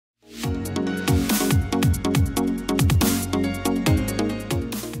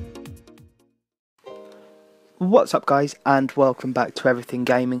What's up guys, and welcome back to Everything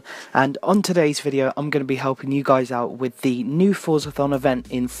Gaming. And on today's video I'm going to be helping you guys out with the new Forzathon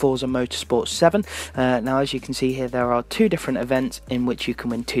event in Forza Motorsport 7. Now as you can see here, there are two different events in which you can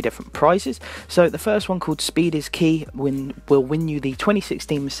win two different prizes. So the first one, called Speed is Key, will win you the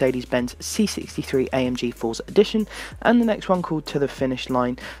 2016 Mercedes-Benz c63 AMG Forza Edition, and the next one, called To the Finish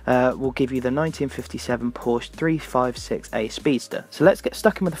Line, will give you the 1957 Porsche 356A Speedster. So let's get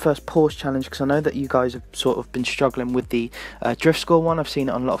stuck in with the first Porsche challenge, because I know that you guys have sort of been struggling with the drift score one. I've seen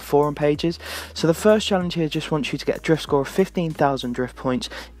it on a lot of forum pages. So the first challenge here just wants you to get a drift score of 15,000 drift points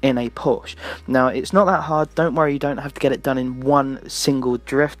in a Porsche. Now it's not that hard, don't worry, you don't have to get it done in one single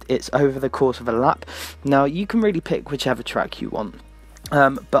drift, it's over the course of a lap. Now you can really pick whichever track you want.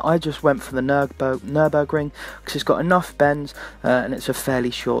 But I just went for the Nürburgring because it's got enough bends and it's a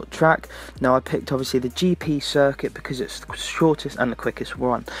fairly short track. Now I picked obviously the GP circuit because it's the shortest and the quickest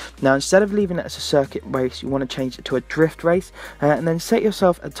one. Now instead of leaving it as a circuit race, you want to change it to a drift race and then set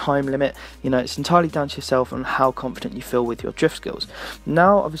yourself a time limit. You know, it's entirely down to yourself on how confident you feel with your drift skills.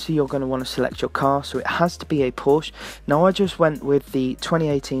 Now obviously you're going to want to select your car, so it has to be a Porsche. Now I just went with the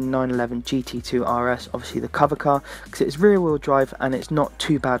 2018 911 GT2 RS, obviously the cover car, because it's rear wheel drive and it's not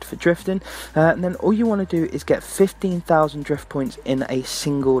too bad for drifting, and then all you want to do is get 15,000 drift points in a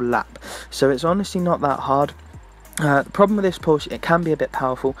single lap. So it's honestly not that hard. The problem with this Porsche, it can be a bit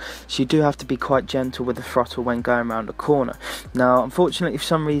powerful, so you do have to be quite gentle with the throttle when going around a corner. Now unfortunately, for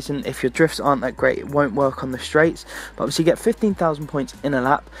some reason, if your drifts aren't that great, it won't work on the straights, but obviously you get 15,000 points in a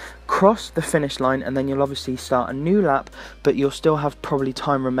lap, cross the finish line, and then you'll obviously start a new lap, but you'll still have probably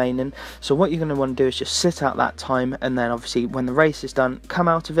time remaining. So what you're going to want to do is just sit out that time, and then obviously when the race is done, come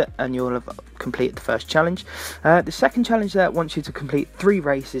out of it and you'll have completed the first challenge. The second challenge there wants you to complete 3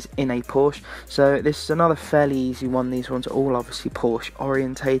 races in a Porsche. So this is another fairly easy one. These ones are all obviously Porsche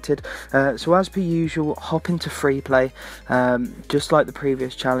orientated. So as per usual, hop into free play, just like the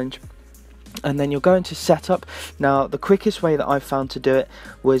previous challenge. And then you'll go into setup. Now the quickest way that I found to do it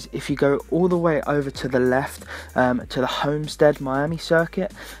was if you go all the way over to the left to the Homestead Miami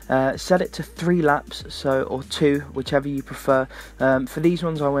circuit, set it to 3 laps, so, or 2, whichever you prefer. For these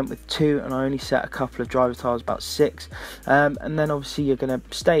ones I went with 2, and I only set a couple of driver tires, about 6. And then obviously you're going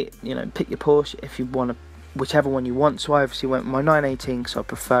to stay, you know, pick your Porsche if you want to, whichever one you want. So I obviously went with my 918 because I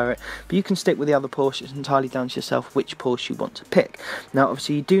prefer it, but you can stick with the other Porsche. It's entirely down to yourself which Porsche you want to pick. Now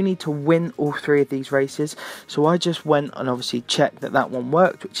obviously you do need to win all 3 of these races, so I just went and obviously checked that that one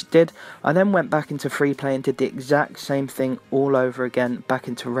worked, which it did. I then went back into free play and did the exact same thing all over again, back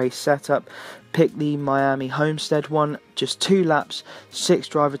into race setup, pick the Miami Homestead one, just 2 laps, 6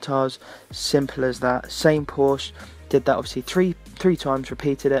 driver tires, simple as that, same Porsche. Did that obviously three times,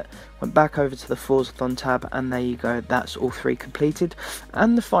 repeated it, went back over to the Forzathon tab, and there you go, that's all 3 completed.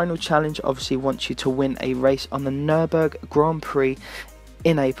 And the final challenge obviously wants you to win a race on the Nürburgring Grand Prix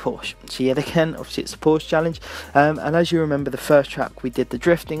in a Porsche. So yet again, obviously it's a Porsche challenge, and as you remember, the first track we did the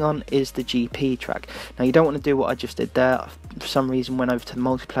drifting on is the GP track. Now you don't want to do what I just did there. For some reason went over to the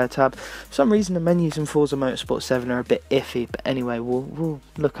multiplayer tab. For some reason the menus in Forza Motorsport 7 are a bit iffy, but anyway, we'll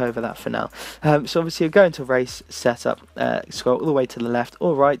look over that for now. So obviously you're going to race setup, scroll all the way to the left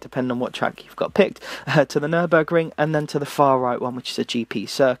or right depending on what track you've got picked, to the Nürburgring, and then to the far right one, which is a GP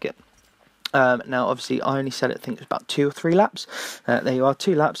circuit. Now obviously I only said it, I think it was about 2 or 3 laps. There you are,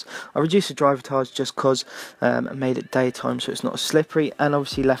 2 laps. I reduced the driver tires just because I made it daytime so it's not as slippery, and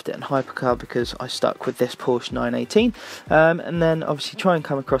obviously left it in hypercar because I stuck with this Porsche 918. And then obviously try and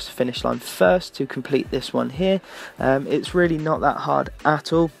come across the finish line first to complete this one here. It's really not that hard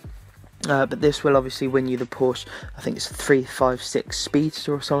at all. But this will obviously win you the Porsche, I think it's a 356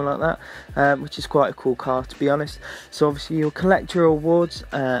 Speedster or something like that, which is quite a cool car, to be honest. So obviously you'll collect your awards,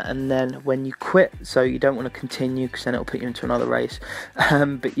 and then when you quit, so you don't want to continue because then it'll put you into another race,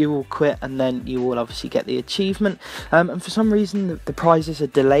 but you will quit and then you will obviously get the achievement. And for some reason the prizes are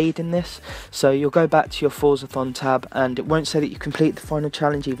delayed in this, so you'll go back to your Forzathon tab and it won't say that you complete the final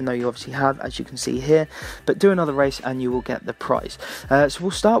challenge, even though you obviously have, as you can see here. But do another race and you will get the prize. So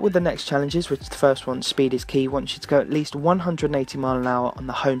we'll start with the next challenges, which is the first one, Speed is Key. Wants you to go at least 180 miles an hour on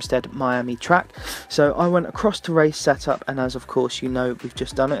the Homestead Miami track. So I went across to race setup, and as of course you know, we've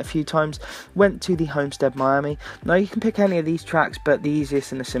just done it a few times, went to the Homestead Miami. Now you can pick any of these tracks, but the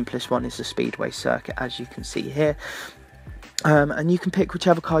easiest and the simplest one is the Speedway circuit, as you can see here. And you can pick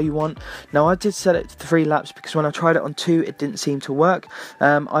whichever car you want. Now I did set it to 3 laps because when I tried it on 2 it didn't seem to work.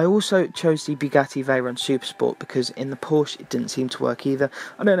 I also chose the Bugatti Veyron Supersport because in the Porsche it didn't seem to work either.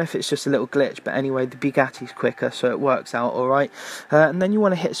 I don't know if it's just a little glitch, but anyway, the Bugatti's quicker, so it works out alright. And then you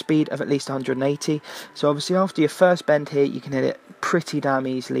want to hit a speed of at least 180. So obviously after your first bend here you can hit it pretty damn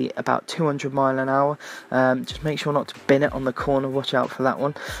easily, about 200 miles an hour. Just make sure not to bin it on the corner, watch out for that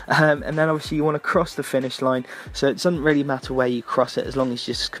one. And then obviously you want to cross the finish line, so it doesn't really matter where you cross it as long as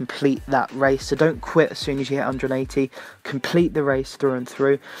you just complete that race. So don't quit as soon as you hit 180, complete the race through and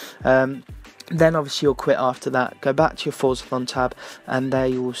through. Then obviously you'll quit after that, go back to your Forzathon tab, and there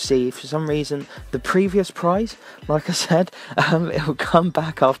you will see, for some reason, the previous prize, like I said, it will come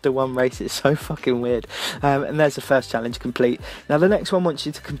back after one race. It's so fucking weird. And there's the first challenge complete. Now the next one wants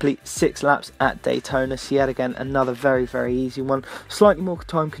you to complete 6 laps at Daytona, so yet again another very, very easy one, slightly more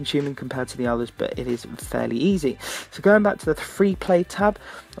time consuming compared to the others, but it is fairly easy. So going back to the free play tab,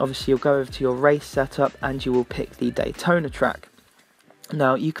 obviously you'll go over to your race setup and you will pick the Daytona track.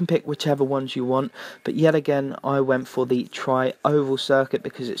 Now you can pick whichever ones you want, but yet again I went for the tri-oval circuit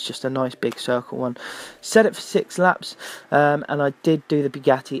because it's just a nice big circle one. Set it for 6 laps, and I did do the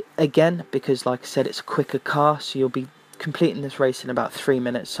Bugatti again because, like I said, it's a quicker car, so you'll be completing this race in about 3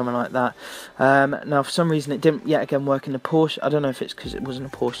 minutes, something like that. Now for some reason it didn't yet again work in the Porsche. I don't know if it's because it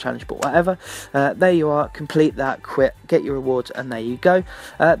wasn't a Porsche challenge, but whatever. There you are, complete that, quit, get your rewards, and there you go.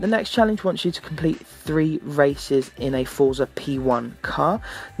 The next challenge wants you to complete 3 races in a Forza P1 car.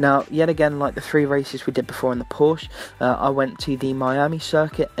 Now yet again, like the 3 races we did before in the Porsche, I went to the Miami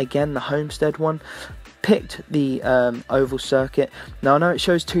circuit, again the Homestead one. Picked the oval circuit. Now I know it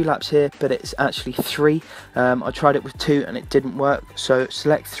shows 2 laps here, but it's actually 3. I tried it with 2 and it didn't work, so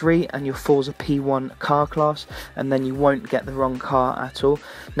select 3 and your Forza P1 car class, and then you won't get the wrong car at all.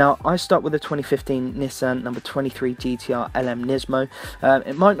 Now I start with a 2015 Nissan number 23 GTR LM Nismo.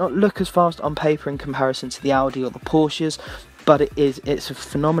 It might not look as fast on paper in comparison to the Audi or the Porsches, but it's a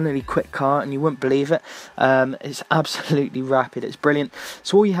phenomenally quick car, and you wouldn't believe it. It's absolutely rapid, it's brilliant.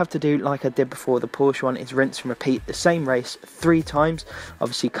 So all you have to do, like I did before the Porsche one, is rinse and repeat the same race 3 times.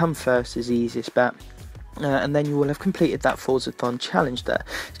 Obviously come first is the easiest bet. And then you will have completed that Forzathon challenge there.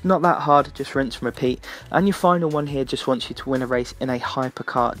 It's not that hard, just rinse and repeat. And your final one here just wants you to win a race in a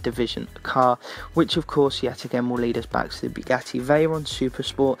hypercar division car, which of course yet again will lead us back to the Bugatti Veyron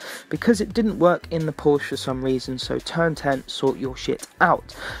Supersport, because it didn't work in the Porsche for some reason. So turn 10, sort your shit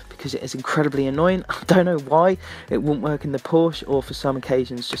out, because it is incredibly annoying. I don't know why it won't work in the Porsche, or for some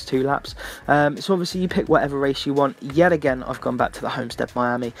occasions just 2 laps. So obviously you pick whatever race you want. Yet again I've gone back to the Homestead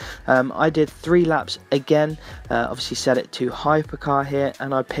Miami. I did 3 laps again, obviously set it to hypercar here,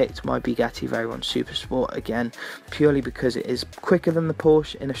 and I picked my Bugatti Veyron Supersport again, purely because it is quicker than the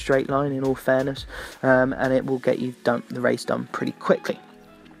Porsche in a straight line, in all fairness, and it will get you the race done pretty quickly.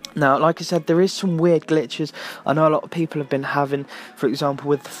 Now, like I said, there is some weird glitches I know a lot of people have been having, for example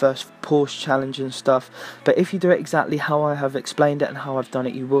with the first Porsche challenge and stuff, but if you do it exactly how I have explained it and how I've done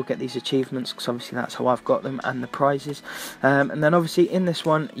it, you will get these achievements, because obviously that's how I've got them, and the prizes. And then obviously in this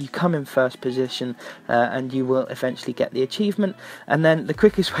one you come in first position, and you will eventually get the achievement. And then the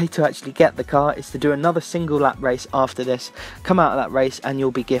quickest way to actually get the car is to do another single lap race after this, come out of that race, and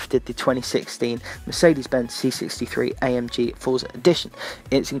you'll be gifted the 2016 Mercedes-Benz C63 AMG Forza Edition.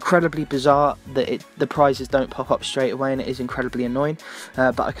 It's incredibly bizarre that the prizes don't pop up straight away, and it is incredibly annoying,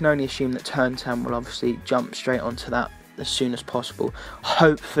 but I can only assume that turn 10 will obviously jump straight onto that as soon as possible.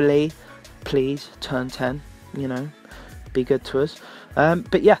 Hopefully, please, turn 10, you know, be good to us.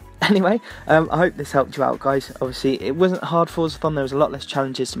 But yeah, anyway, I hope this helped you out, guys. Obviously it wasn't hard Forzathon, there was a lot less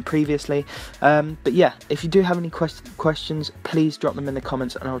challenges than previously, but yeah, if you do have any questions, please drop them in the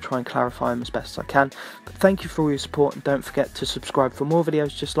comments and I'll try and clarify them as best as I can. But thank you for all your support, and don't forget to subscribe for more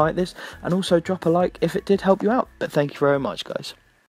videos just like this, and also drop a like if it did help you out. But thank you very much, guys.